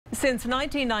Since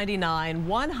 1999,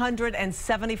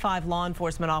 175 law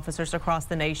enforcement officers across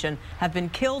the nation have been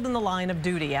killed in the line of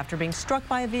duty after being struck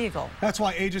by a vehicle. That's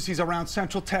why agencies around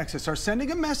Central Texas are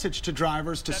sending a message to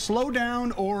drivers to slow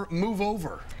down or move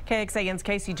over. KXAN's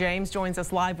Casey James joins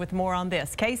us live with more on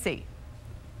this. Casey.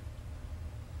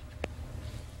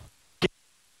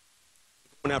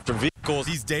 After vehicles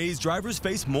these days, drivers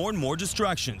face more and more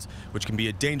distractions, which can be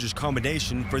a dangerous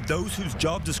combination for those whose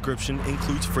job description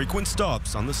includes frequent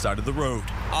stops on the side of the road.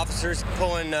 Officers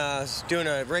doing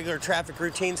a regular traffic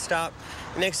routine stop.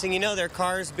 Next thing you know, their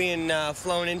car's being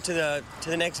flown into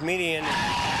the next median.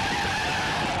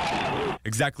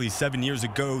 Exactly 7 years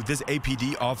ago, this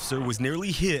APD officer was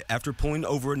nearly hit after pulling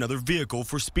over another vehicle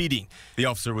for speeding. The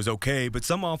officer was okay, but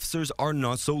some officers are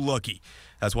not so lucky.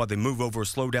 That's why the move over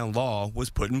slow down law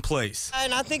was put in place.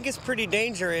 And I think it's pretty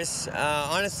dangerous,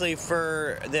 honestly,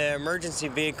 for the emergency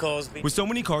vehicles. With so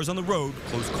many cars on the road,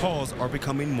 close calls are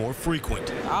becoming more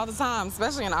frequent. All the time,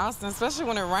 especially in Austin, especially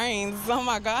when it rains. Oh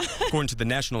my God. According to the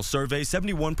national survey,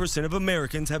 71% of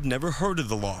Americans have never heard of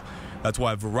the law. That's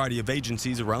why a variety of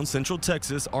agencies around Central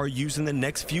Texas are using the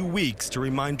next few weeks to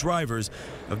remind drivers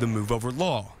of the move over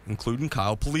law, including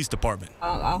Kyle Police Department.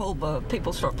 I hope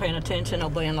people start paying attention,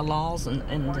 obeying the laws,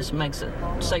 and this makes it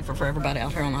safer for everybody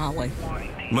out here on the highway.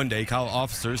 Monday, Kyle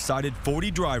officers cited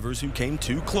 40 drivers who came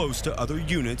too close to other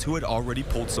units who had already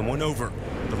pulled someone over.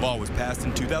 The law was passed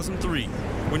in 2003.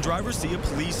 When drivers see a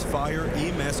police, fire,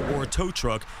 EMS, or a tow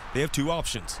truck, they have two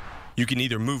options. You can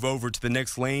either move over to the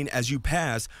next lane as you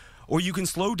pass, or you can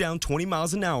slow down 20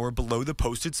 miles an hour below the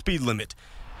posted speed limit.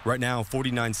 Right now,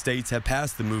 49 states have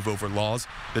passed the move over laws.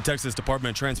 The Texas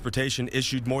Department of Transportation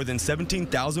issued more than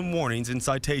 17,000 warnings and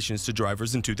citations to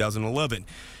drivers in 2011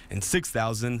 and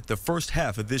 6,000 the first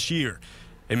half of this year.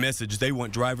 A message they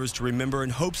want drivers to remember in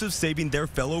hopes of saving their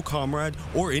fellow comrade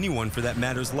or anyone for that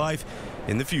matter's life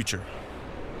in the future.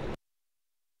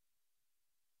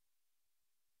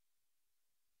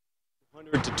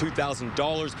 $100 to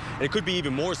 $2,000, and it could be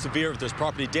even more severe if there's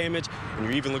property damage, and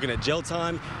you're even looking at jail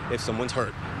time if someone's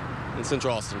hurt. In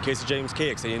Central Austin, Casey James,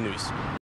 KXAN News.